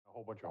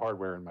whole bunch of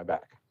hardware in my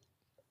back.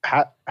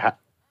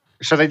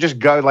 So they just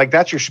go like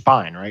that's your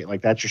spine, right?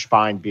 Like that's your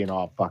spine being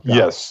all fucked up.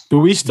 Yes. Do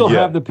we still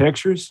have the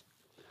pictures?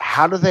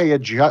 How do they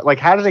adjust? Like,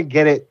 how do they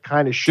get it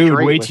kind of straight?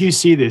 Dude, wait till you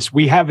see this.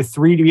 We have a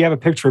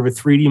picture of a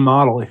 3D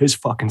model of his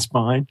fucking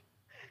spine.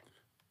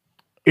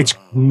 It's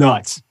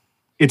nuts.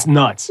 It's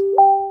nuts.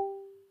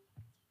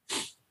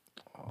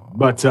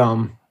 But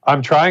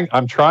I'm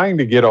trying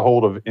to get a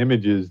hold of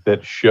images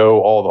that show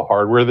all the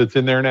hardware that's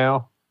in there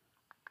now.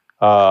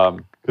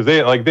 Because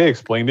they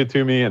explained it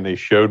to me and they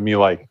showed me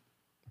what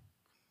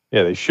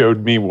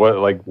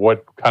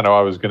kind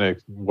of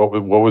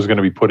what was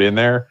gonna be put in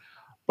there,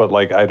 but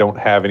like I don't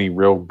have any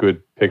real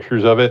good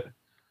pictures of it.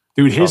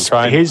 Dude,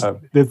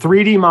 the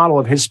 3D model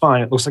of his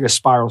spine, it looks like a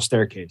spiral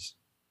staircase.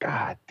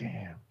 God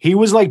damn. He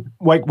was like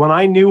when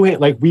I knew him,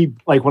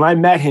 when I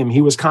met him,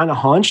 he was kind of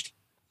hunched.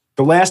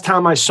 The last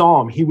time I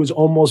saw him, he was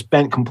almost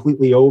bent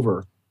completely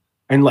over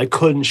and like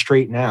couldn't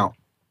straighten out.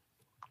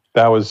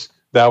 That was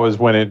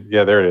when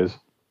there it is.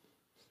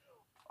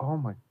 Oh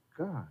my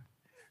God.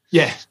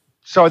 Yeah.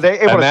 So are they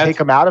able to take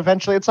him out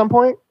eventually at some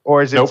point?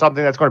 Or is it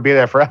something that's going to be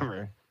there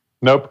forever?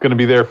 Nope, going to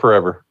be there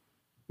forever.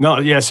 No,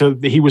 yeah. So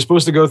he was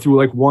supposed to go through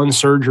like one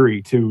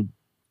surgery to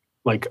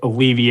like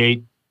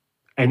alleviate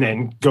and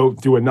then go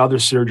through another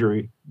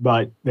surgery,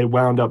 but they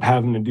wound up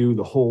having to do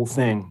the whole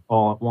thing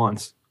all at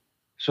once.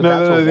 So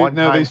that's a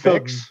one-time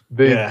fix?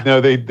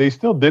 They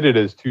still did it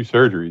as two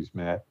surgeries,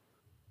 Matt.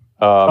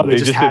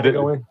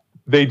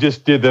 They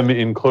just did them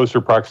in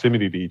closer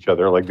proximity to each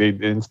other. Like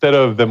instead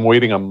of them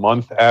waiting a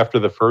month after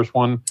the first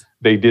one,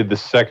 they did the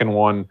second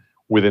one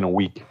within a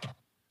week.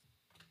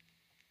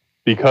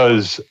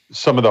 Because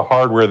some of the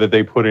hardware that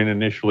they put in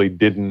initially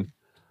didn't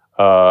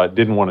want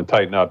to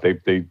tighten up.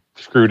 They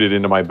screwed it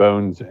into my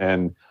bones,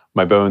 and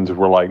my bones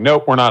were like,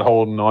 nope, we're not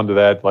holding on to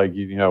that. Like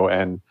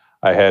and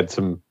I had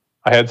some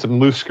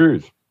loose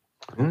screws.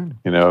 A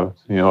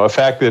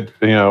fact that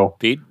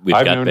Pete, we've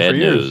got bad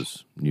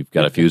news. You've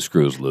got a few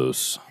screws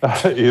loose.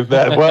 That's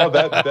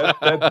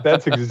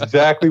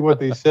exactly what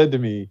they said to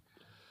me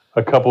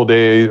a couple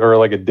days or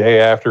like a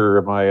day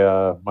after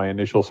my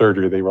initial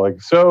surgery. They were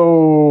like,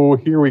 "So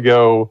here we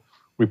go.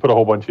 We put a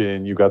whole bunch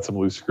in. You got some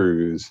loose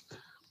screws."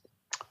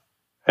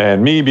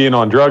 And me being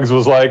on drugs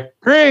was like,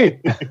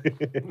 "Great,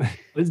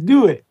 let's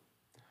do it."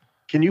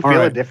 Can you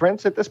feel a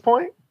difference at this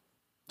point?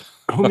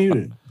 Who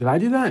muted? Did I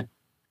do that?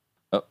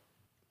 Oh.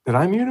 Did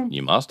I mute him?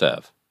 You must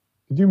have.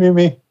 Did you mute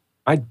me?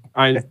 I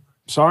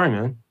sorry,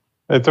 man.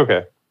 It's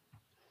okay.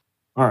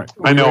 All right.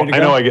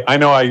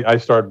 I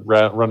start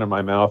running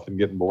my mouth and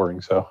getting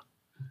boring. So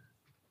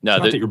no,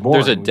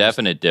 there's a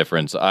definite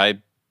difference.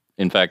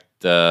 In fact,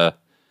 I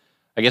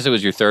guess it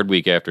was your third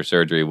week after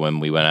surgery when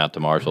we went out to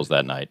Marshall's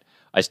that night.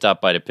 I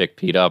stopped by to pick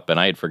Pete up, and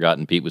I had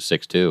forgotten Pete was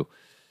 6'2".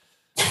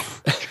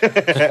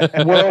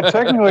 Well,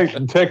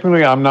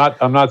 technically, I'm not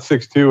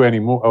 6'2"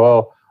 anymore.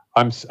 Well,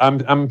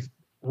 I'm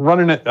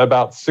running at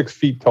about 6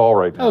 feet tall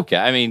right now. Okay,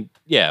 I mean,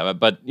 yeah,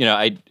 but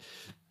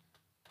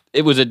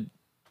it was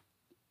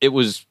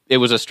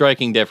a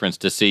striking difference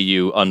to see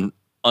you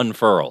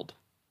unfurled.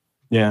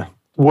 Yeah.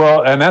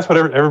 Well, and that's what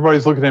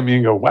everybody's looking at me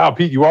and go, "Wow,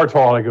 Pete, you are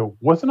tall." And I go,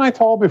 "Wasn't I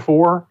tall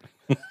before?"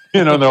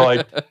 And they're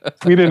like,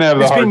 "We didn't have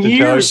the heart to tell you." It's been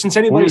years since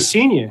anybody's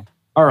seen you.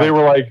 All right.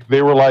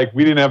 They were like,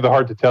 "We didn't have the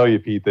heart to tell you,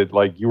 Pete, that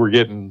like you were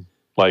getting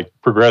like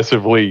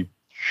progressively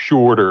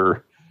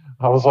shorter."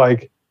 I was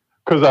like,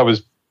 because I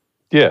was,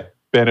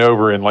 bent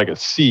over in like a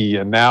C,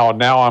 and now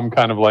I'm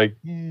kind of like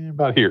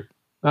about here.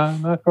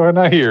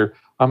 Not here.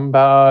 I'm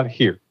about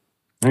here.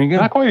 There you go.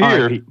 Not quite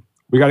here. Right,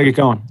 we got to get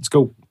going. Let's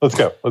go.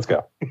 Let's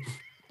go.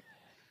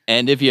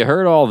 And if you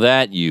heard all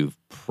that, you've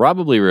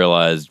probably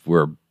realized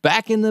we're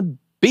back in the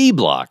B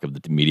block of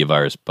the Media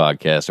Virus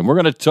podcast, and we're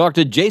going to talk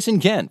to Jason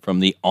Kent from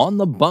the On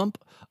the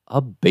Bump, a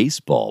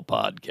baseball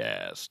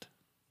podcast.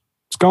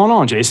 What's going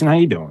on, Jason? How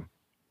you doing?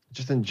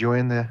 Just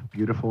enjoying the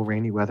beautiful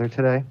rainy weather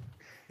today.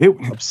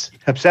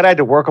 Upset I had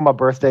to work on my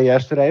birthday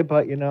yesterday,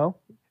 but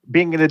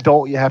being an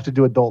adult, you have to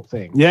do adult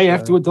things. Yeah, you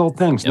have to do adult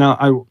things. Yep.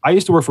 Now, I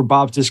used to work for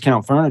Bob's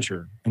Discount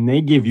Furniture, and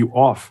they give you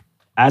off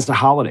as a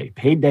holiday,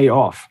 paid day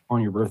off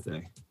on your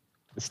birthday.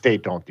 The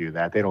state don't do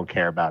that. They don't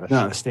care about us.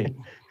 No, the state.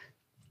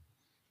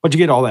 But you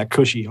get all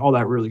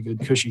that really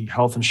good cushy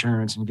health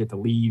insurance, and you get to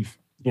leave.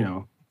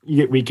 You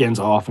get weekends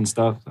off and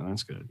stuff. So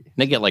that's good.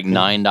 They get like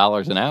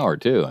 $9 an hour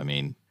too. I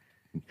mean,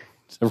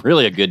 it's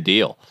really a good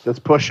deal. That's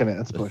pushing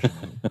it.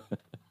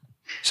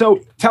 So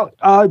tell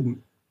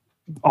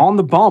On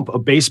the Bump, a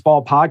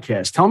baseball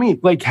podcast. Tell me,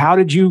 like, how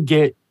did you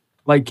get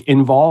like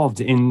involved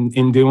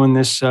in doing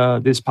this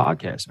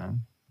podcast,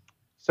 man?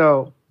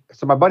 So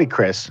my buddy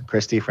Chris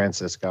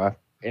DeFrancisco,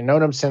 I've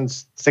known him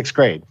since 6th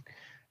grade.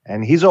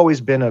 And he's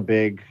always been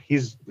he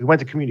went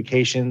to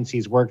communications.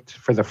 He's worked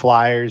for the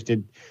Flyers,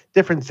 did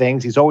different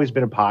things. He's always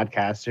been a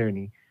podcaster. And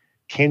he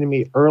came to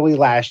me early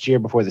last year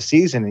before the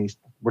season. And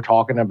we're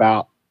talking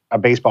about a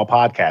baseball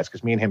podcast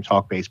because me and him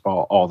talk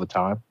baseball all the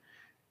time.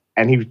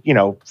 And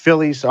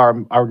Phillies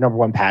are our number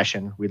one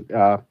passion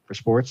for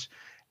sports.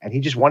 And he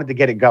just wanted to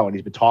get it going.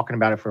 He's been talking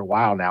about it for a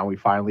while now. We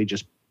finally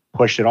just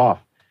pushed it off.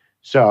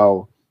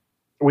 So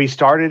we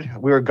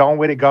were going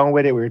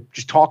with it. We were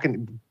just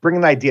talking,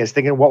 bringing ideas,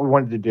 thinking what we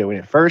wanted to do. And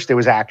at first, it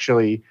was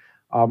actually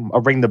a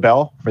ring the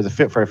bell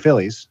for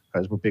Phillies,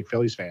 because we're big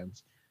Phillies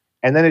fans.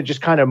 And then it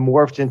just kind of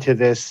morphed into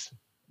this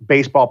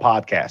baseball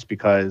podcast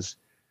because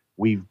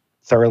we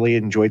thoroughly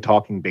enjoy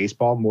talking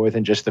baseball more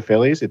than just the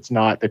Phillies. It's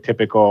not the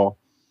typical,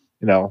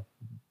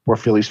 we're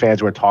Phillies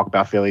fans, we're talk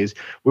about Phillies.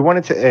 We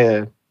wanted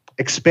to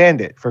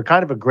expand it for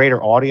kind of a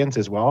greater audience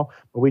as well,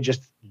 but we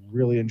just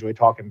really enjoy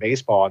talking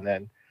baseball. And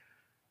then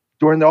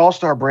during the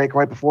All-Star break,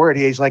 right before it,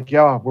 he's like,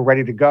 "Yo, we're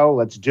ready to go.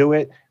 Let's do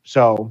it."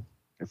 So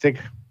I think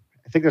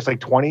there's like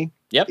 20,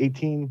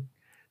 18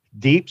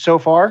 deep so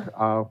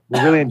far. We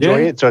really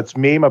enjoy it. So it's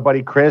me, my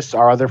buddy Chris,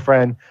 our other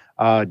friend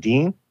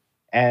Dean,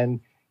 and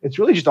it's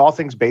really just all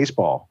things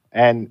baseball.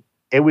 And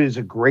it was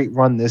a great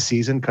run this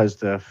season because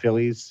the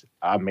Phillies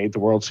made the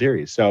World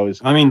Series. So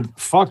it was,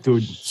 fuck,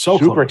 dude, so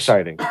super close.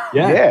 exciting.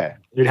 Yeah,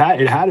 it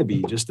had to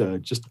be just.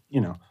 But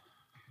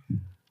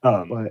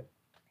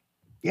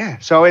yeah,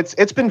 so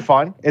it's been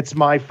fun. It's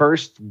my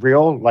first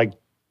real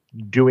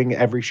doing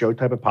every show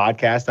type of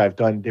podcast. I've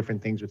done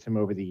different things with him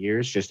over the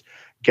years, just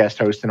guest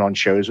hosting on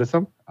shows with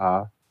him.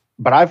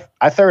 But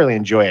I thoroughly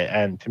enjoy it,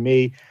 and to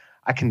me,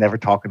 I can never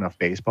talk enough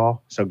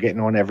baseball. So getting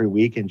on every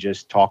week and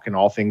just talking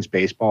all things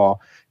baseball,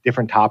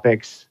 different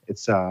topics.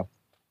 It's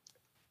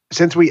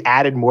since we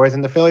added more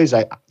than the Phillies,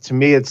 I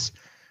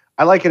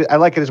like it. I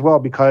like it as well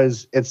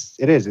because it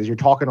is you're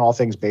talking all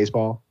things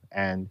baseball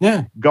and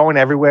going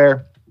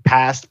everywhere,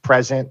 past,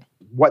 present,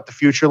 what the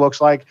future looks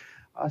like.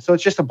 So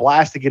it's just a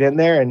blast to get in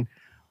there, and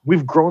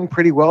we've grown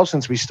pretty well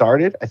since we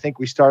started. I think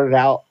we started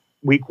out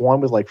week 1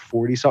 with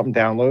 40 something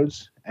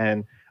downloads,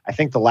 and I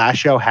think the last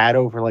show had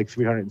over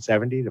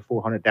 370 to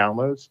 400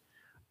 downloads.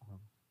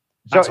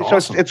 That's so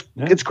awesome.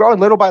 It's growing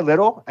little by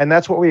little, and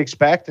that's what we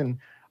expect. And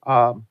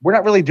we're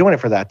not really doing it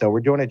for that though.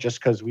 We're doing it just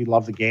because we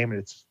love the game, and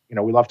it's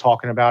we love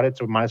talking about it.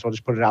 So we might as well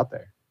just put it out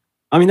there.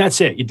 That's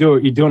it.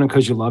 You're doing it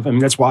because you love it.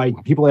 That's why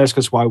people ask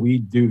us why we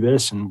do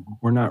this, and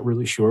we're not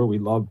really sure.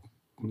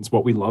 It's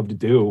what we love to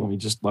do. We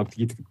just love to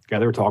get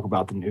together, talk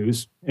about the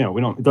news.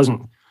 It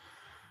doesn't.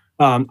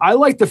 I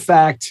like the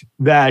fact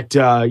that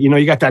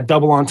you got that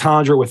double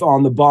entendre with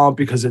On the Bump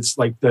because it's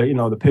like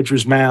the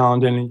pitcher's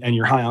mound and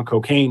you're high on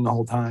cocaine the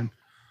whole time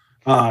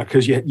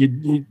because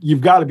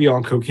you've got to be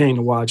on cocaine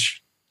to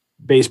watch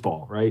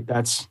baseball, right?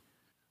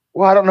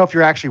 Well, I don't know if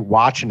you're actually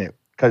watching it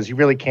because you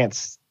really can't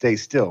stay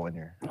still when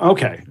you're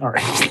okay. All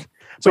right.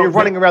 So you're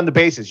running around the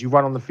bases. You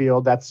run on the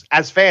field. That's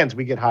as fans,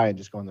 we get high and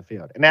just go on the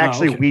field. And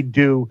actually, we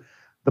do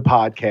the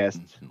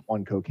podcast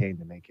on cocaine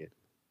to make it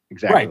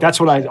exactly right. That's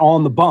what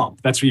On the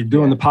Bump. That's what you're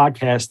doing the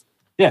podcast.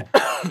 Yeah.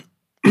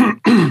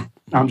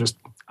 I'm just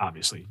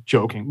obviously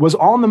joking. Was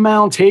On the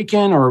Mound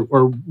taken, or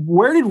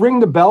where did Ring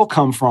the Bell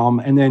come from?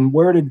 And then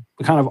where did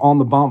kind of On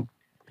the Bump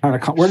kind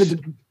of come? Where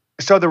did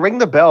So the Ring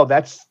the Bell,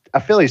 that's a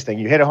Phillies thing.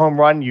 You hit a home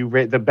run, you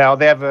ring the bell.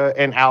 They have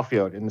an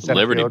outfield in the center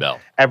Liberty field. Bell.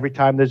 Every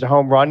time there's a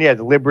home run, the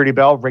Liberty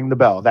Bell, ring the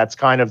bell. That's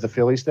kind of the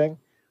Phillies thing.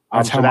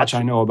 That's how much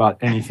I know about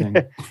anything.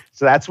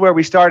 So that's where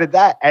we started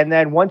that. And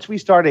then once we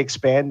started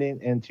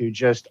expanding into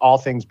just all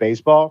things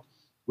baseball,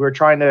 we were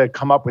trying to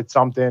come up with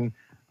something.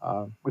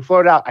 We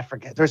floated out, I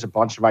forget, there's a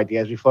bunch of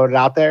ideas we floated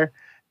out there.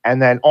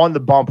 And then On the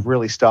Bump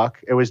really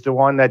stuck. It was the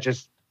one that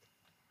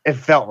it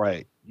felt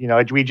right.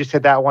 We just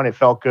hit that one. It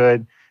felt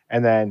good.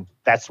 And then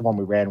that's the one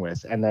we ran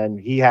with. And then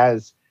he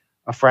has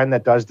a friend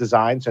that does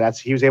design. So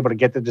he was able to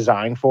get the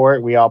design for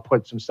it. We all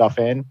put some stuff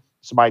in,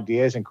 some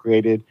ideas, and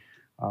created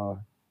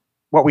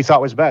what we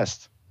thought was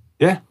best.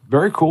 Yeah,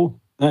 very cool.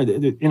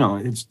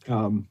 It's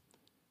very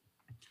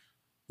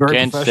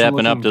Ken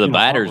stepping up to the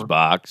batter's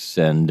box,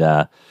 and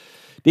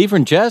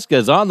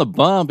DeFrancesca's on the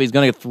bump. He's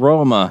going to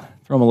throw him a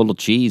little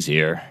cheese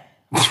here.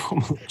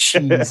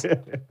 Cheese.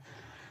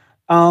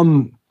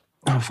 Oh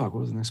fuck!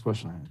 What was the next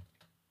question I had?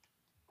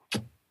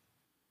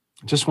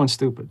 Just went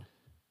stupid.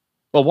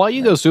 Well, while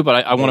you go stupid,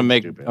 I want to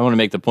make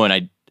the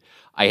point.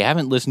 I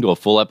haven't listened to a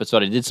full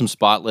episode. I did some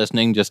spot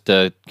listening just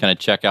to kind of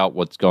check out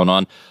what's going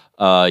on.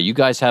 You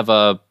guys have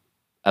a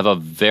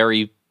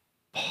very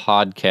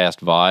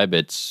podcast vibe.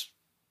 It's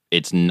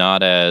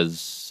not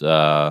as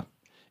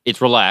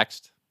it's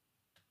relaxed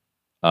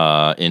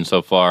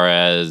insofar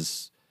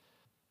as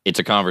it's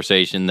a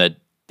conversation that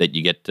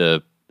you get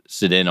to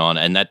sit in on,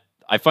 and that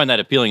I find that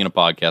appealing in a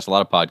podcast. A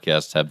lot of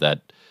podcasts have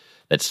that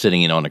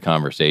sitting in on a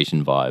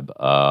conversation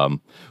vibe.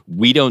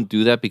 We don't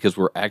do that because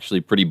we're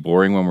actually pretty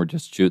boring when we're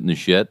just shooting the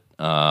shit.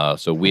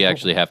 So we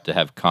actually have to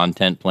have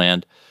content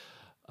planned.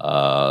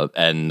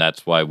 And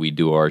that's why we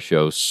do our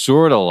show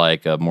sort of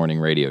like a morning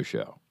radio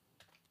show.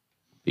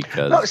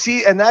 Because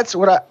and that's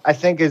what I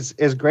think is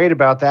great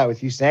about that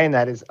with you saying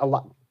that is a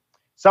lot.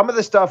 Some of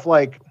the stuff,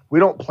 we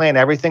don't plan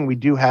everything. We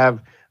do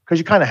have, because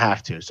you kind of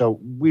have to. So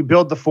we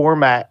build the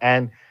format,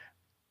 and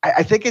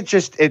I think it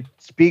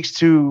speaks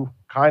to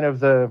kind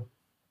of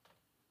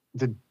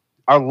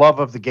our love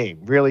of the game,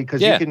 really,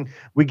 because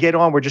we get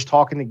on, we're just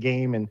talking the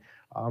game, and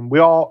we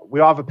all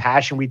have a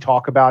passion. We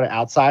talk about it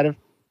outside of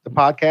the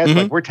podcast. Mhm.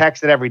 Like we're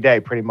texted every day,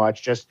 pretty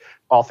much, just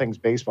all things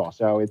baseball.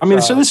 So it's. I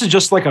mean, so this is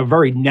just like a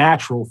very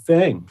natural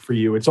thing for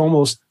you. It's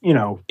almost,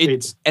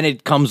 And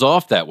it comes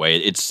off that way.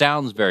 It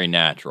sounds very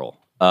natural.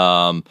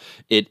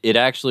 It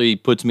actually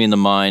puts me in the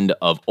mind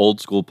of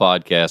old school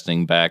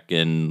podcasting back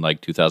in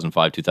like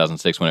 2005,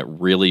 2006, when it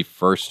really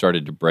first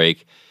started to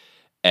break,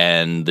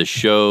 and the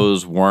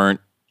shows weren't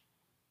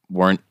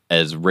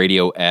as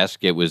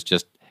radio-esque. It was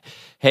just,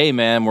 hey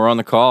man, we're on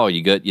the call.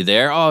 You good? You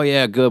there? Oh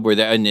yeah, good. We're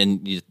there. And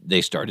then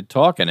they started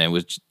talking. And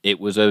it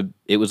was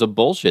a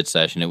bullshit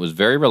session. It was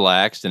very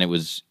relaxed, and it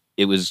was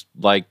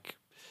like,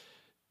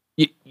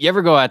 you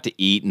ever go out to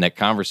eat and that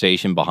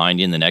conversation behind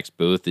you in the next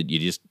booth that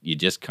you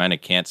just kind of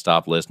can't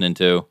stop listening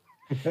to?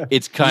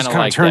 It's kind of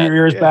like turn that. your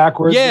ears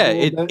backwards. Yeah,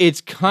 it's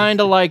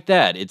kind of like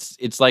that.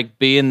 It's like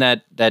being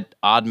that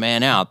odd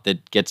man out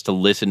that gets to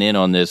listen in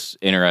on this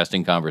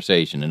interesting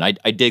conversation, and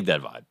I dig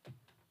that vibe.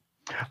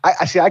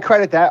 I see. I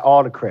credit that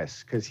all to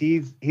Chris because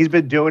he's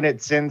been doing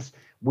it since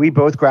we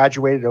both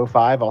graduated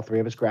 05. All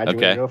three of us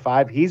graduated in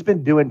 05. He's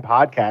been doing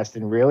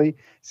podcasting really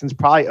since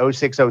probably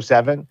 06,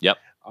 07. Yep.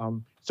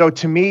 So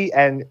to me,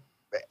 and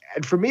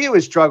for me, it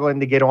was struggling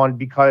to get on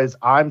because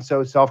I'm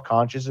so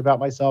self-conscious about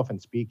myself and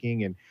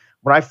speaking. And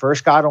when I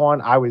first got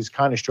on, I was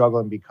kind of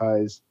struggling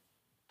because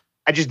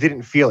I just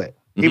didn't feel it.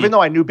 Mm-hmm. Even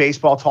though I knew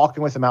baseball,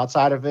 talking with him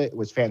outside of it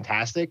was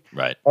fantastic.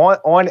 Right.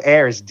 On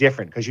air is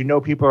different because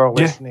people are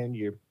listening.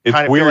 You It's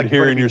kind of weird feel like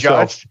hearing you're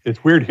yourself. judged.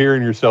 It's weird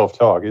hearing yourself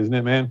talk, isn't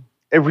it, man?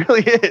 It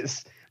really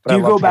is. But Do I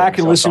you love go hearing back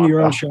and myself listen to talk,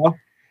 your though. own show?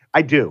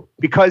 I do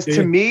because Yeah.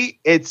 to me,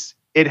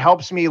 it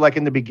helps me. Like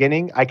in the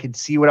beginning, I could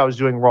see what I was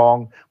doing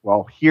wrong.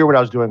 Well, hear what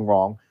I was doing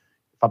wrong.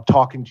 If I'm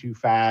talking too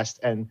fast,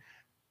 and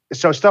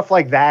so stuff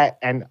like that.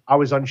 And I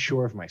was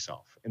unsure of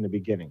myself in the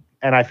beginning,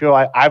 and I feel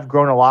I've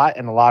grown a lot,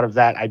 and a lot of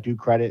that I do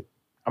credit.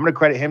 I'm going to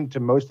credit him to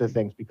most of the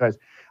things because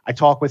I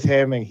talk with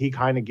him, and he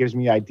kind of gives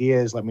me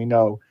ideas. Let me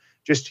know.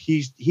 Just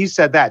he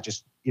said that.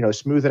 Just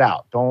smooth it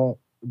out. Don't.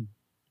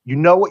 You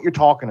know what you're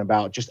talking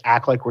about. Just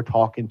act like we're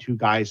talking two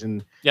guys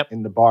in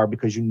the bar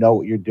because you know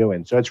what you're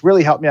doing. So it's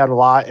really helped me out a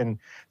lot. And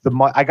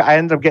I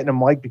ended up getting a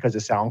mic because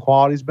the sound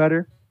quality is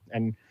better.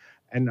 And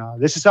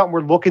this is something we're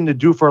looking to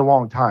do for a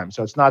long time.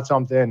 So it's not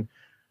something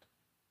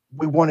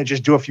we want to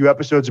just do a few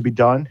episodes and be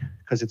done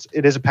because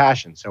it is a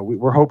passion. So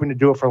we're hoping to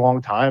do it for a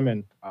long time.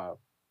 And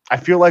I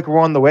feel like we're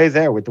on the way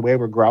there with the way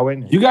we're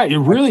growing. You're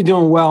really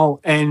doing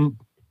well. And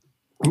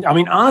I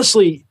mean,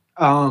 honestly,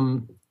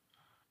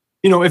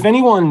 if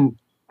anyone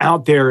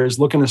out there is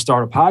looking to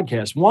start a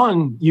podcast,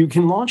 one, you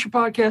can launch your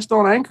podcast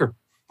on Anchor.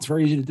 It's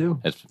very easy to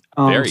do. It's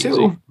very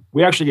easy.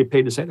 We actually get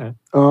paid to say that.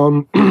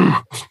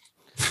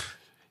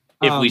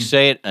 If we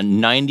say it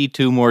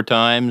 92 more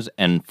times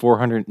and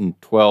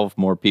 412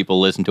 more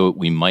people listen to it,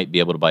 we might be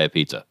able to buy a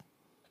pizza.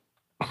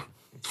 A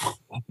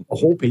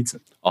whole pizza.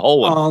 A whole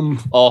one.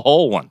 A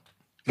whole one.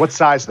 What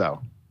size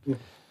though?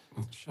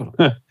 Shut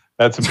up.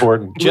 That's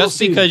important. Just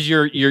because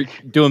you're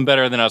doing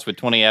better than us with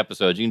 20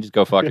 episodes, you can just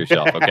go fuck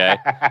yourself, okay?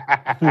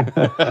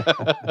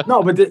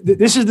 No, but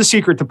this is the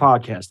secret to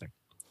podcasting.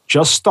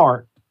 Just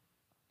start.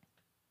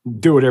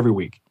 Do it every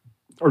week.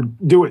 Or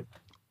do it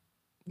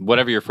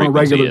Whatever your on a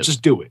frequency regular, is.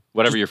 just do it.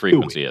 Whatever your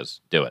frequency is,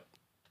 do it.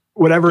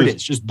 Whatever it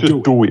is, just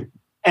do it. it.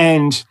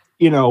 And,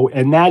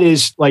 and that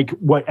is like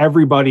what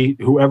everybody,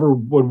 whoever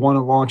would want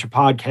to launch a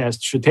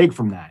podcast should take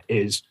from that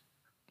is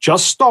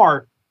just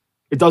start.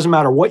 It doesn't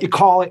matter what you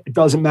call it. It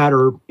doesn't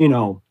matter,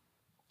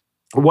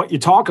 what you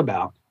talk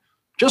about.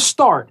 Just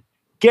start.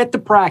 Get the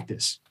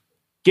practice.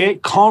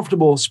 Get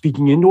comfortable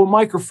speaking into a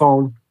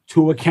microphone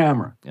to a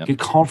camera. Yep. Get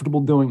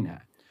comfortable doing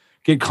that.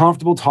 Get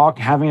comfortable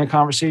having a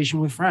conversation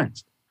with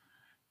friends.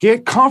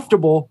 Get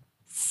comfortable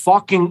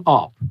fucking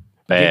up.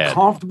 Bad. Get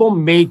comfortable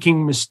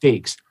making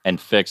mistakes. And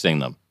fixing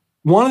them.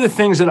 One of the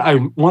things that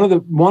one of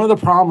the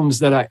problems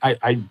that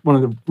one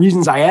of the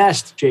reasons I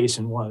asked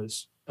Jason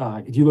was,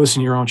 if you listen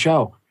to your own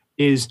show,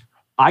 is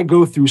I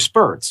go through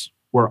spurts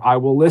where I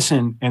will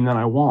listen and then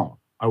I won't.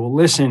 I will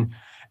listen,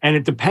 and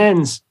it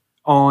depends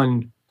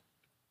on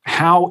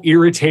how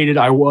irritated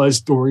I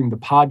was during the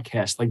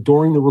podcast, like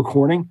during the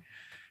recording,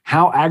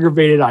 how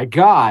aggravated I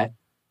got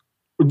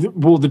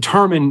will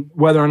determine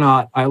whether or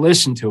not I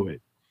listen to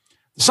it.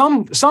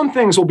 Some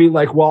things will be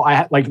like, well,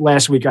 like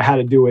last week I had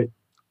to do it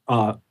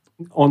on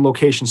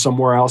location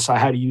somewhere else. I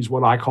had to use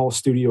what I call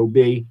Studio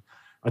B.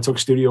 I took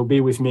Studio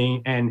B with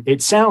me, and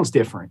it sounds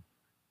different.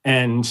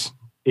 And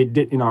it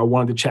did, I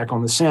wanted to check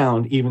on the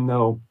sound, even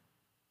though,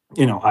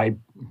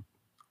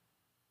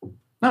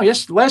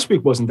 last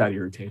week wasn't that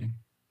irritating.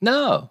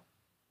 No,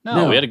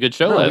 we had a good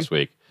show last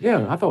week.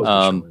 Yeah, I thought it was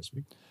a good show last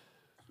week.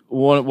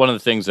 One of the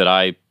things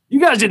that you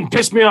guys didn't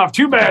piss me off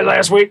too bad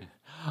last week.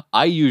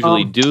 I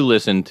usually do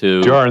listen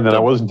to. Darn that I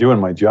wasn't doing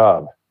my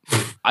job.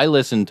 I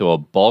listen to a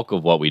bulk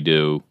of what we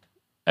do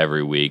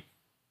every week.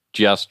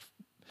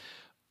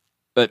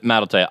 But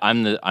Matt will tell you,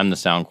 I'm the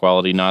sound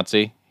quality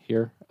Nazi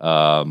here.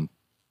 I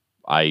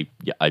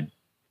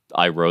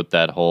wrote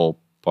that whole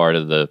part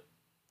of the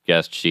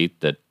guest sheet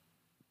that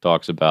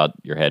talks about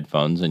your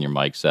headphones and your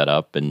mic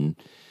setup, and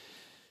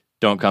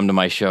don't come to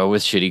my show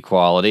with shitty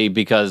quality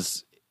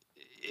because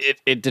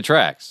it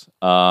detracts.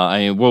 I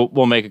mean,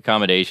 we'll make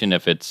accommodation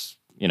if it's,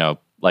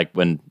 like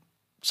when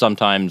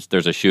sometimes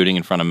there's a shooting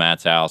in front of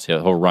Matt's house,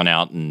 he'll run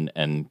out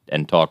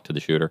and talk to the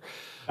shooter.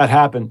 That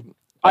happened.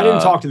 I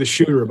didn't talk to the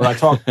shooter, but I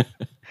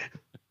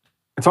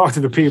talked to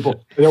the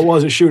people. There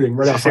was a shooting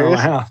right outside my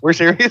house. We're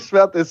serious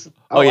about this.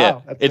 Oh yeah,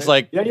 wow. it's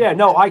like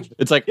no,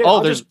 it's like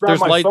I'll there's just grab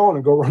my light. phone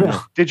and go run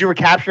out. Did you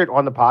capture it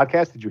on the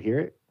podcast? Did you hear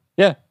it?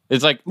 Yeah,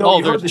 it's like No,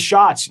 you heard the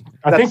shots.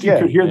 I think you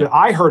could hear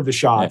I heard the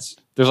shots.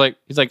 Yeah.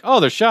 He's like,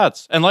 there's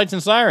shots and lights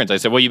and sirens. I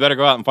said, well, you better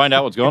go out and find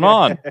out what's going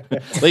on.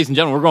 Ladies and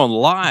gentlemen, we're going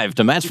live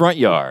to Matt's front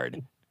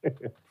yard.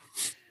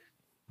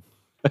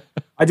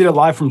 I did it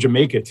live from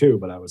Jamaica too,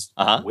 but I was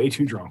way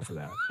too drunk for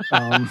that.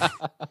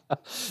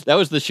 That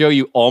was the show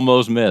you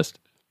almost missed.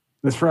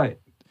 That's right.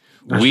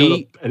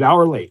 We an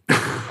hour late.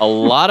 A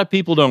lot of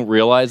people don't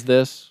realize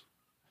this,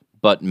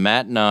 but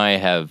Matt and I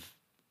have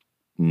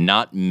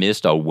not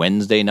missed a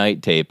Wednesday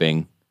night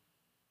taping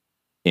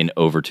in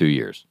over 2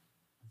 years.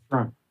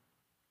 Right.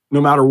 No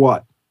matter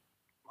what.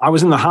 I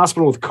was in the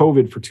hospital with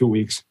COVID for 2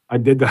 weeks. I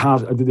did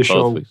the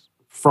show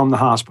from the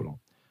hospital.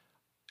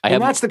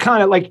 That's the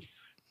kind of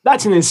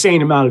that's an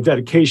insane amount of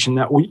dedication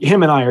that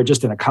him and I are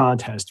just in a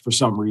contest for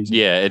some reason.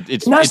 Yeah,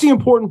 it's the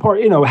important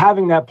part,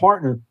 having that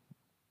partner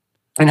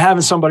and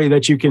having somebody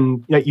that you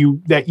can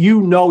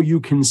you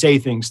can say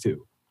things to. You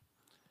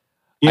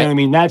know what I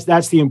mean?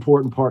 That's the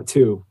important part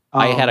too.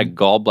 I had a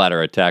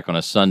gallbladder attack on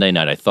a Sunday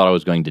night. I thought I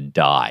was going to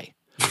die.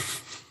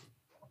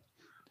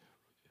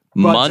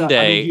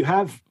 Monday,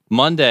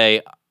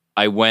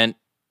 I went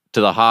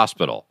to the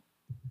hospital.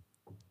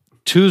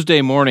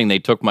 Tuesday morning, they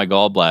took my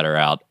gallbladder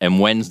out, and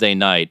Wednesday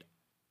night,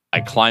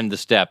 I climbed the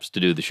steps to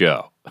do the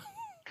show.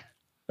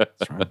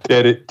 That's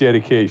right.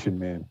 Dedication,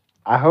 man.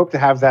 I hope to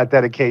have that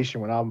dedication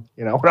when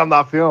I'm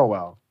not feeling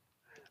well.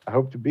 I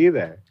hope to be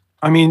there.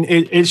 I mean,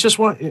 it's just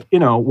when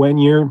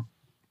you're,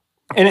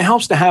 and it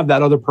helps to have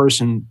that other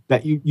person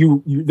that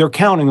you they're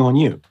counting on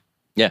you.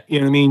 Yeah, you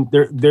know what I mean.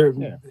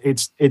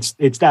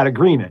 It's that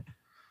agreement.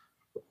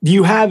 Do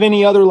you have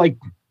any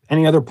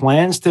other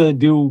plans to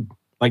do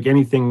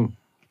anything?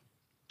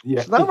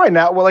 Yeah, not right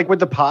now. Well, with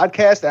the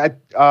podcast,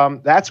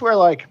 that's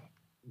where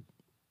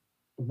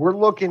we're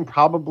looking.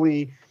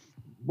 Probably,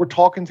 we're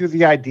talking through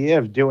the idea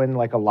of doing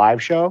a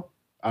live show.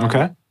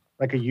 Okay.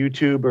 Like a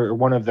YouTube or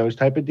one of those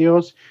type of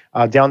deals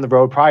down the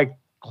road, probably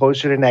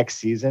closer to next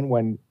season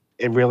when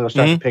it really will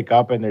start to pick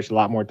up and there's a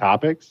lot more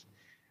topics.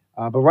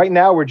 But right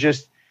now we're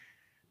just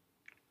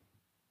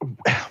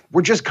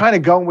kind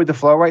of going with the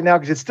flow right now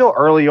because it's still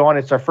early on.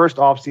 It's our first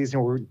off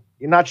season.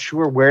 You're not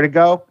sure where to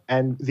go.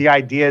 And the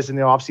ideas in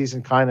the off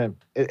season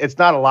it's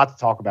not a lot to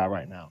talk about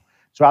right now.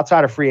 So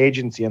outside of free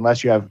agency,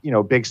 unless you have,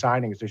 big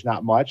signings, there's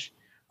not much.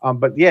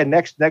 But yeah,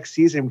 next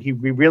season,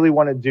 we really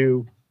want to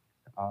do,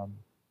 go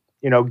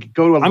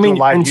to a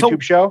live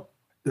YouTube show.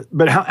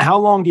 But how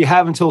long do you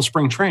have until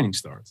spring training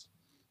starts?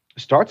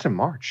 It starts in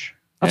March.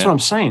 That's what I'm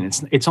saying.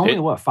 It's only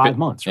 5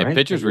 months, right? And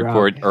pitchers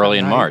record early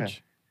in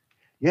March.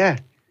 Yeah.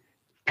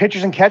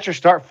 Pitchers and catchers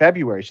start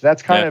February. So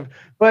that's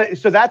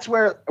so that's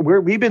where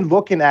we've been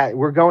looking at.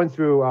 We're going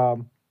through,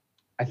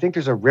 I think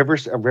there's a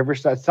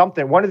Riverside,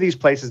 something, one of these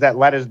places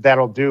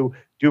that'll do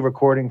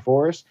recording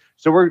for us.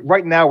 So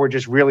right now we're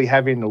just really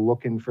having to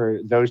looking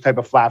for those type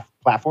of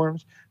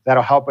platforms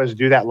that'll help us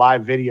do that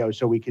live video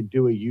so we could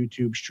do a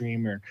YouTube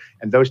stream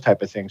and those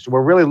type of things. So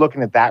we're really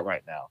looking at that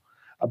right now.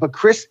 But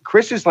Chris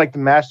is the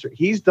master.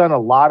 He's done a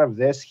lot of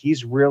this.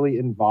 He's really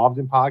involved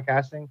in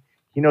podcasting.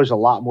 He knows a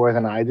lot more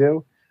than I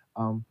do.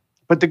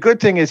 But the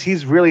good thing is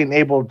he's really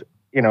enabled,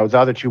 the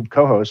other two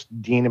co-hosts,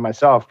 Dean and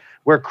myself,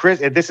 where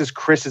this is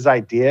Chris's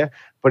idea,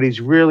 but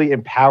he's really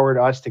empowered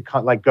us to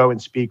go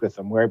and speak with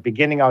him. Where at the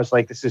beginning I was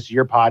like, this is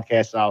your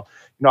podcast. I'll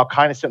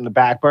kind of sit in the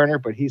back burner,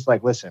 but he's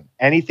like, listen,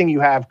 anything you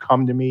have,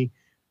 come to me.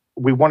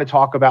 We want to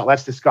talk about,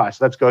 let's discuss,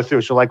 let's go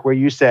through. So where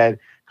you said,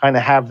 kind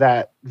of have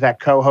that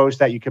co-host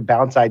that you could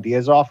bounce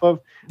ideas off of.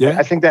 Yeah.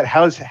 I think that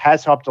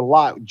has helped a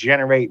lot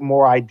generate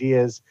more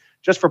ideas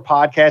just for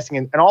podcasting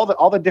and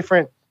all the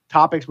different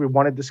topics we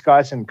want to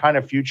discuss and kind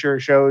of future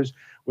shows,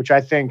 which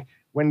I think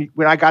when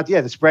I got the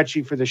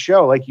spreadsheet for the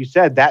show, like you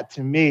said, that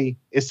to me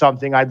is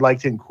something I'd like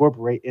to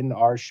incorporate into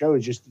our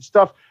shows. Just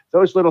stuff,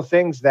 those little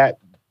things that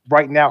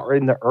right now are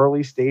in the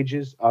early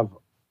stages of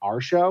our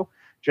show,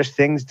 just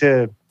things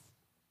to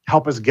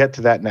help us get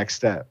to that next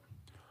step.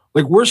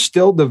 We're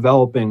still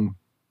developing,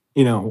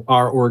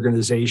 our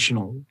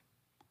organizational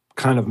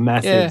kind of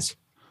methods.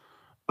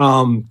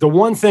 Yeah. The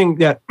one thing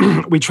that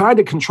we tried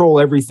to control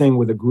everything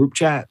with a group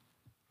chat.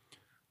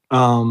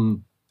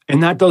 And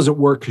that doesn't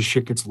work because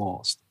shit gets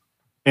lost.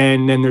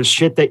 And then there's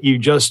shit that you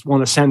just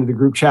want to send to the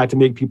group chat to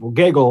make people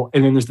giggle.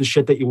 And then there's the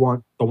shit that you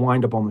want to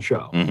wind up on the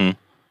show. Mm-hmm.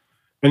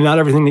 And not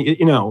everything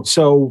that,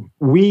 so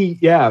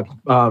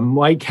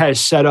Mike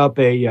has set up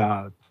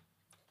a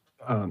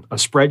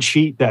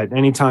spreadsheet that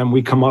anytime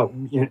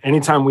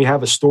we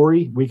have a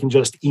story, we can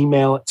just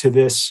email it to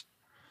this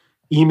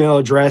email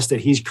address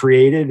that he's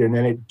created. And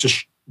then it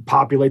just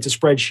populates a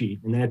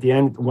spreadsheet. And then at the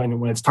end,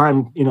 when it's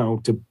time,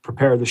 to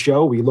prepare the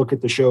show, we look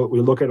at the show,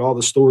 we look at all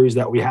the stories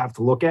that we have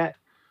to look at.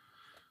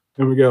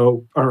 And we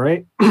go, all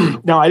right.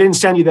 Now I didn't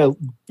send you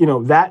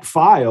that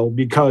file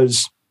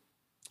because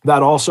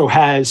that also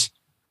has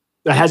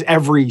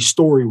every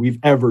story we've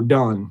ever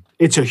done.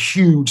 It's a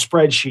huge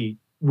spreadsheet.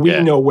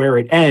 We know where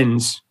it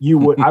ends. You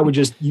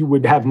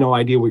would have no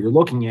idea what you're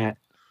looking at.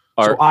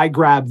 So I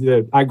grabbed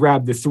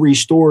the 3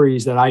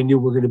 stories that I knew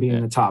were going to be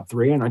in the top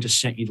 3, and I just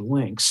sent you the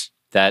links.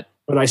 But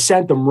I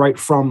sent them right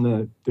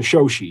from the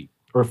show sheet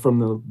or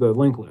from the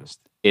link list.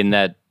 In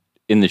the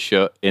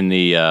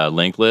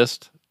link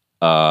list,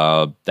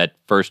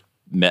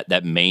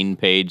 that main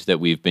page that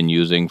we've been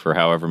using for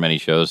however many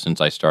shows since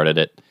I started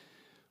it,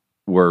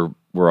 we're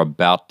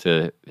about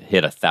to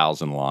hit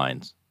 1,000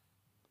 lines.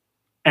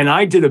 And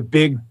I did a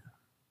big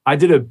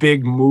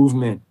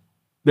movement.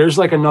 There's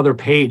like another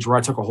page where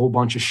I took a whole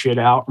bunch of shit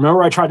out.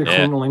 Remember I tried to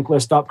clean the link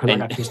list up because I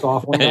got pissed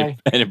off one day?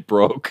 And it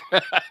broke.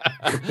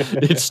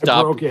 It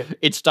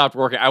stopped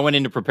working. I went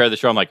in to prepare the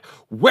show. I'm like,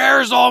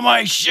 where's all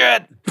my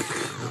shit?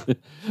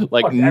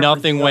 Like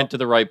nothing went to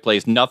the right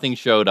place. Nothing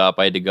showed up.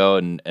 I had to go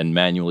and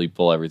manually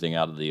pull everything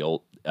out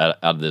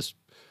of this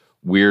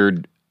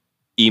weird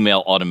email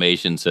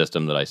automation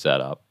system that I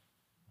set up.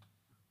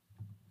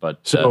 But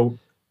so,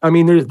 I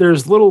mean,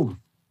 there's little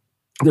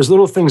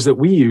things that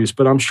we use,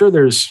 but I'm sure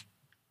there's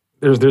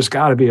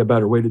got to be a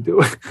better way to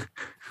do it.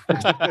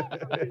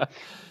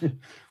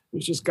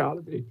 There's just got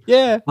to be.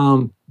 Yeah.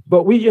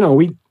 But we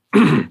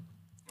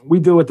we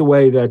do it the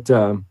way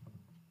that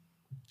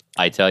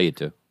I tell you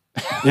to.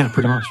 Yeah,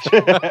 pretty much.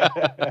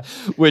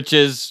 Which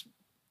is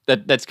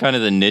that's kind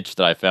of the niche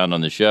that I found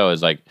on the show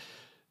is like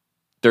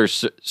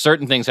there's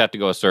certain things have to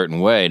go a certain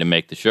way to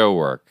make the show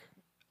work.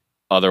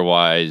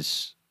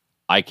 Otherwise,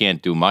 I can't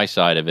do my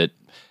side of it.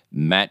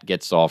 Matt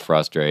gets all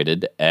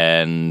frustrated,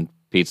 and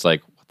Pete's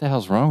like, "What the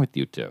hell's wrong with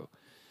you two?"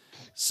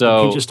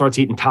 So he just starts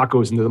eating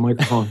tacos into the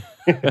microphone.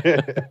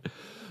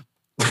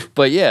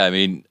 But yeah, I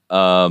mean,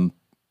 I'm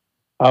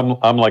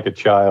like a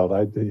child.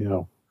 I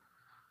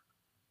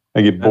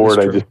get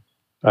bored.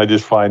 I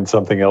just find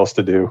something else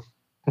to do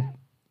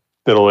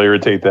that'll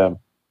irritate them.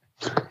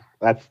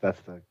 That's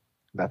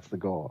the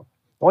goal.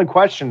 The only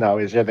question though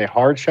is, are they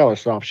hard shell or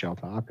soft shell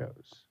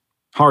tacos?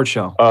 Hard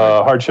shell.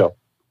 Hard shell.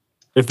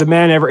 If the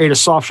man ever ate a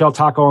soft shell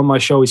taco on my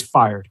show, he's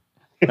fired.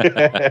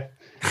 Okay.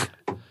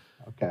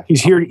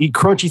 He's here to eat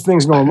crunchy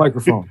things on a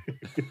microphone.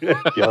 Yep.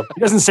 He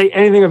doesn't say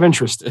anything of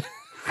interest.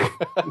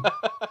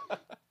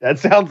 That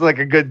sounds like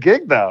a good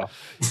gig, though.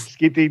 Just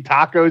get to eat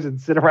tacos and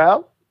sit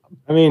around.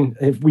 I mean,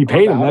 if we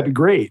paid him, that'd be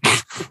great.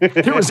 If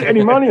there was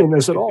any money in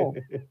this at all.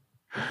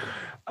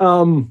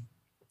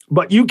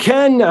 But you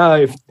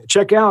can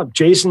check out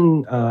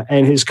Jason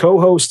and his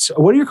co-hosts.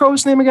 What are your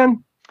co-hosts' name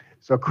again?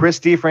 So Chris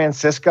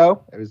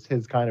DeFrancisco, it was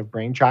his kind of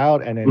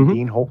brainchild, and then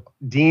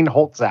Dean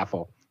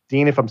Holtzaffel.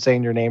 Dean, if I'm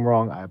saying your name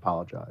wrong, I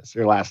apologize.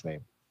 Your last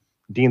name.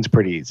 Dean's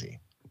pretty easy.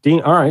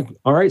 Dean, all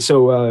right.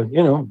 So,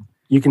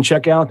 you can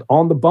check out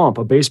On the Bump,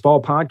 a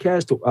baseball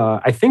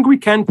podcast. I think we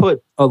can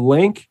put a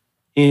link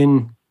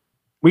in.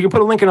 We can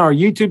put a link in our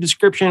YouTube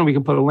description. We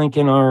can put a link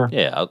in our.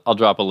 Yeah, I'll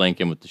drop a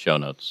link in with the show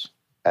notes.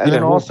 And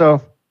then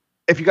also,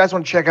 if you guys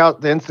want to check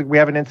out we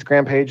have an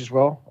Instagram page as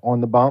well, On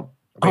the Bump,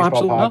 a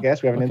baseball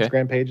podcast. We have an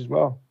Instagram page as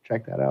well.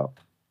 Check that out.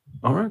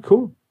 All right,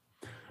 cool.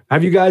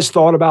 Have you guys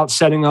thought about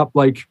setting up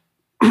like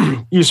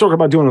you talk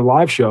about doing a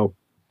live show?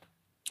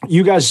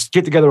 You guys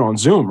get together on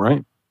Zoom,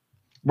 right?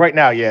 Right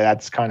now, yeah,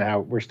 that's kind of how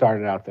we're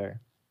started out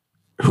there.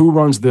 Who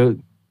runs do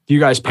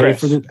you guys pay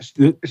for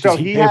the? So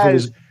he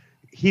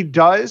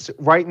does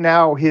right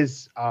now. We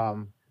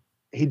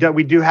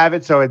do have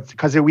it. So it's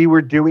because we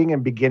were doing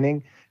in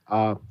beginning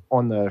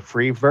on the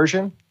free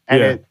version,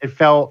 and it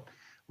felt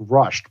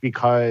rushed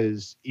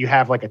because you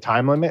have like a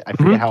time limit. I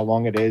forget how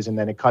long it is, and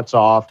then it cuts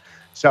off.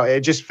 So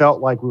it just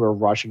felt like we were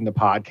rushing the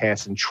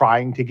podcast and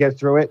trying to get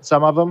through it.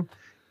 Some of them,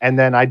 and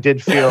then I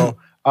did feel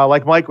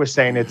like Mike was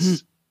saying,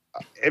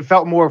 it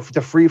felt more of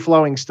the free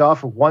flowing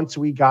stuff. Once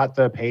we got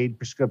the paid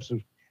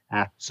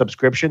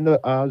subscription to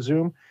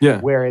Zoom,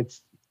 where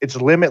it's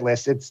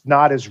limitless. It's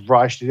not as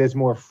rushed. It is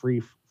more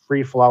free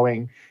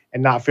flowing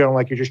and not feeling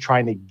like you're just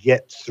trying to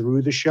get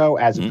through the show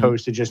as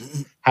opposed to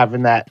just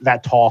having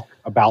that talk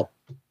about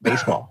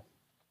baseball.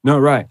 No,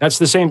 right. That's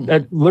the same.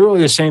 Literally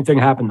the same thing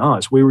happened to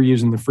us. We were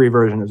using the free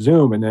version of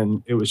Zoom, and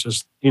then it was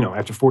just,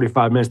 after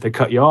 45 minutes, they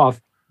cut you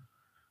off.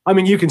 I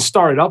mean, you can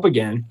start it up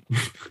again,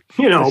 but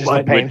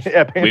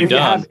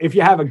if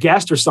you have a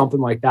guest or something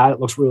like that, it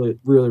looks really,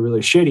 really,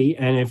 really shitty.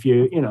 And if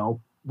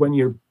when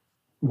you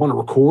want to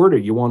record or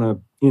you want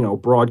to,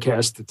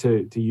 broadcast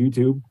to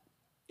YouTube,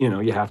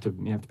 you have to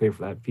pay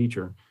for that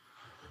feature.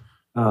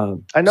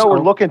 I know we're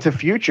looking to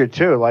future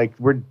too. Like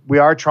we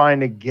are trying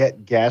to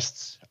get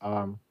guests.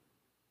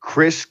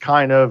 Chris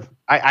I know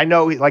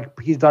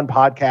he's done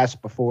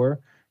podcasts before.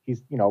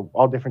 He's,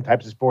 all different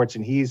types of sports,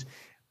 and he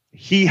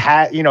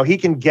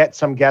can get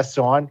some guests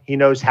on. He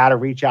knows how to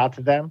reach out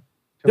to them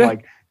to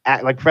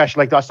fresh,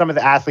 like some of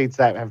the athletes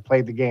that have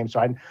played the game. So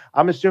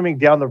I'm assuming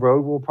down the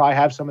road we'll probably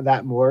have some of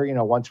that more,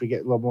 once we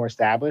get a little more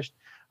established.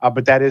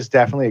 But that is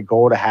definitely a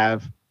goal to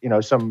have,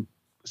 some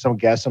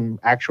guests, some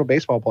actual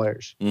baseball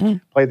players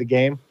play the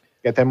game,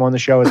 get them on the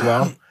show as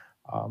well,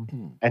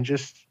 and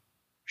just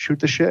shoot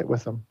the shit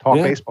with them, talk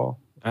baseball.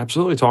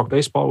 Absolutely, talk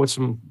baseball with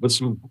some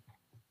baseball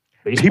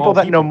people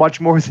that know much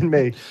more than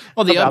me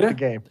about the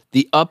game.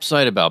 The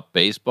upside about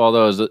baseball,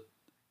 though, is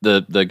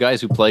that the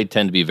guys who play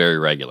tend to be very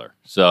regular.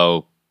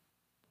 So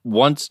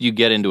once you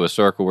get into a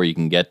circle where you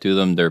can get to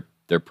them,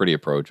 they're pretty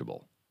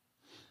approachable.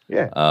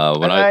 Yeah,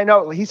 I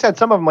know he said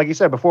some of them, like you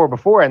said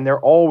before, and they're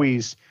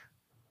always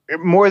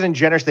more than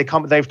generous.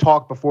 They've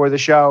talked before the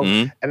show,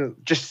 and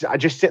just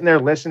sitting there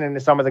listening to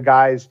some of the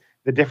guys,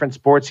 the different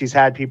sports he's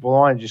had people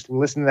on, just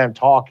listening to them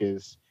talk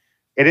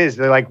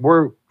they're like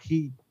we're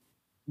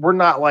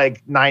not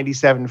like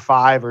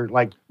 97.5 or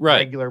like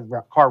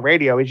regular car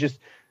radio. He's just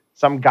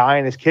some guy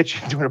in his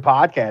kitchen doing a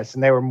podcast,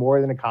 and they were more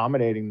than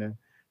accommodating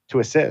to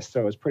assist.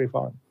 So it was pretty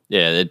fun.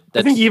 Yeah,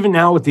 I think even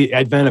now with the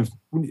advent of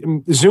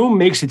Zoom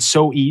makes it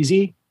so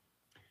easy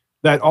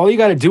that all you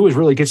got to do is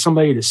really get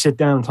somebody to sit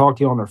down and talk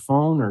to you on their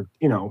phone, or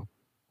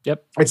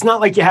Yep. It's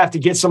not like you have to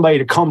get somebody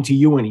to come to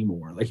you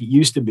anymore, like it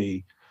used to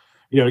be.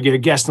 To get a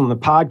guest on the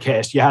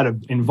podcast, you had to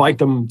invite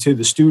them to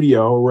the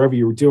studio or wherever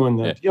you were doing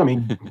that. Yeah. I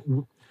mean,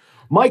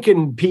 Mike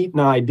and Pete and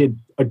I did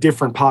a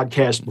different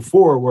podcast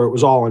before where it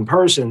was all in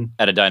person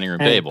at a dining room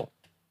table.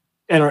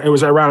 And it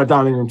was around a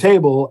dining room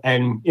table.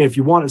 And if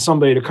you wanted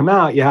somebody to come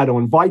out, you had to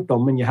invite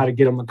them and you had to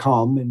get them to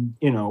come. And,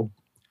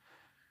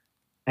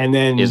 and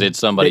then. Is it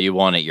somebody you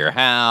want at your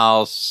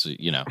house?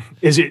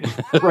 Is it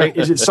right?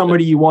 Is it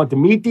somebody you want to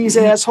meet these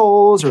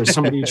assholes, or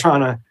somebody you're trying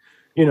to,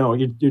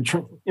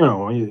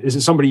 is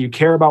it somebody you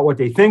care about what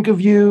they think of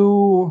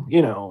you?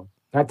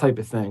 That type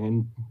of thing.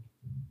 And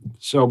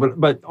so,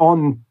 but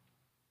on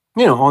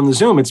the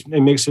Zoom, it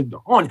makes it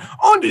on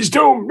the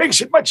Zoom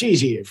makes it much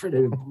easier for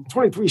the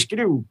 23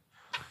 skidoo.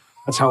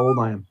 That's how old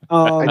I am.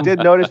 I did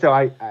notice though.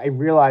 I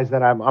realized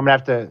that I'm gonna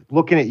have to,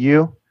 looking at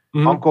you,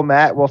 Uncle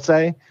Matt will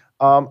say,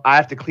 I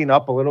have to clean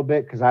up a little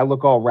bit because I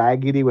look all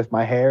raggedy with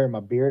my hair and my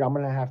beard. I'm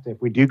gonna have to,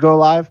 if we do go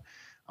live,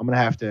 I'm gonna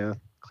have to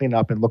clean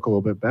up and look a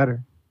little bit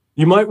better.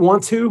 You might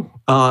want to.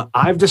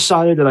 I've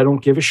decided that I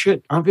don't give a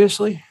shit.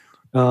 Obviously,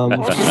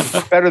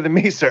 better than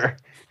me, sir.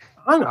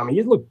 I know. I mean,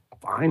 you look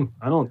fine.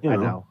 I don't. I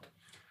know.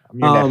 I'm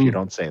your nephew.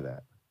 Don't say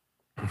that.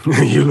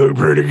 You look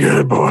pretty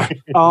good, boy.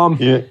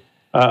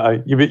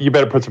 You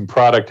better put some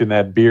product in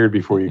that beard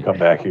before you come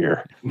back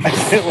here.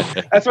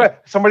 That's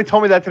what somebody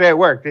told me that today at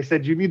work. They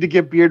said you need to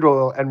get beard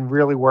oil and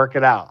really work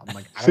it out. I'm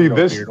like, see,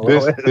 this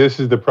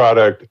is the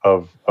product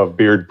of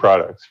beard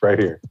products right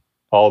here.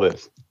 All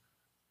this.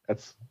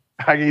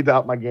 I need to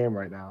up my game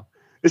right now.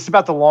 This is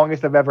about the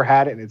longest I've ever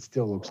had it, and it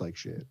still looks like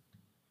shit.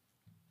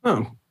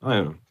 Oh, I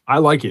don't know. I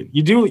like it.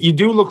 You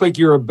do look like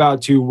you're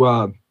about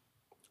to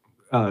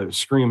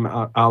scream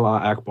a la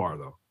Akbar,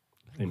 though.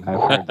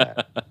 I've heard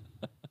that.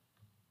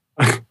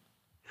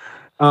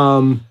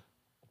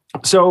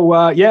 So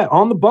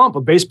on the bump,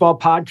 a baseball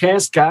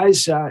podcast,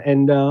 guys.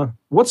 And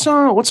what's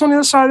on the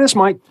other side of this,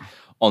 Mike?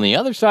 On the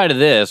other side of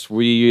this,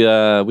 we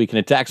can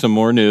attack some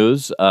more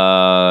news.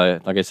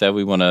 Like I said,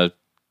 we want to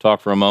talk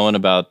for a moment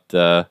about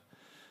the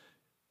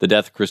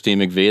death of Christine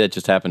McVie that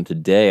just happened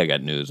today. I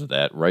got news of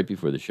that right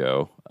before the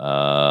show.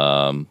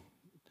 A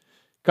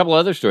couple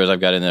other stories I've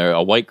got in there.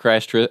 A white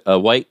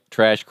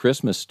trash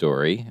Christmas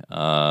story.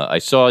 I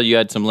saw you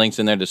had some links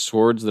in there to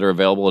swords that are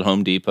available at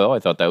Home Depot. I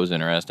thought that was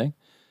interesting.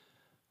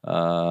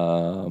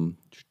 So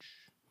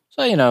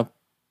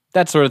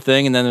that sort of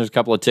thing. And then there's a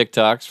couple of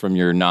TikToks from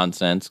your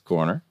nonsense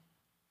corner.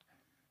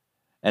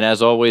 And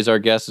as always, our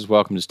guest is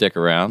welcome to stick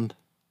around.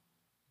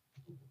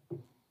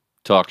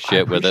 Talk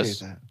shit with us.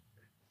 That.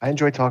 I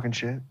enjoy talking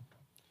shit.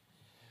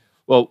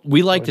 Well,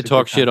 we like to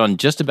talk shit on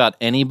just about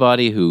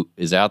anybody who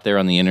is out there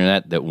on the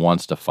internet that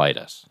wants to fight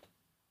us.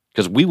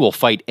 Because we will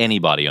fight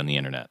anybody on the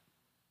internet.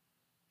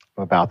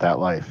 About that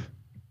life.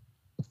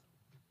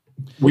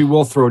 We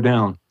will throw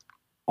down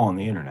on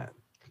the internet.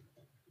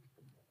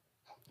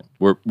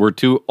 We're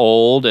too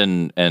old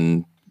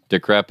and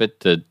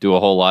decrepit to do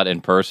a whole lot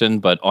in person,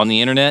 but on the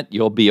internet,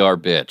 you'll be our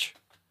bitch.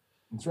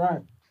 That's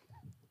right.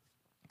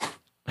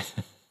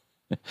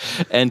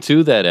 And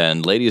to that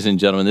end, ladies and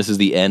gentlemen, this is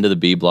the end of the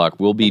B block.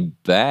 We'll be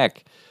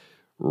back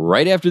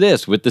right after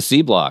this with the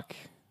C block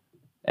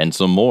and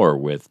some more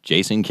with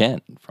Jason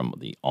Kent from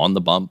the On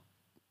the Bump,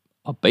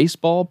 a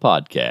baseball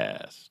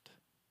podcast.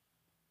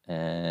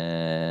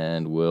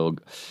 And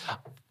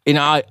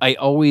I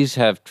always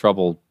have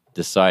trouble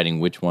deciding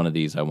which one of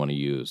these I want to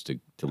use to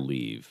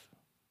leave.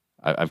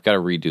 I've got to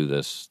redo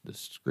this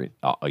screen.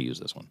 I'll use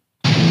this one.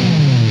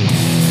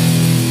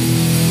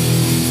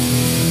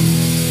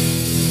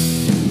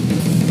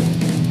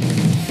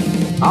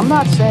 I'm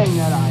not saying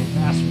that I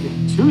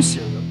masturbated to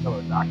serial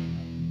killer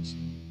documentaries,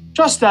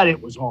 just that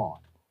it was on.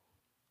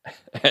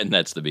 And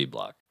that's the B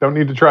block. Don't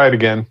need to try it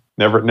again.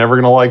 Never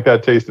going to like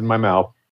that taste in my mouth.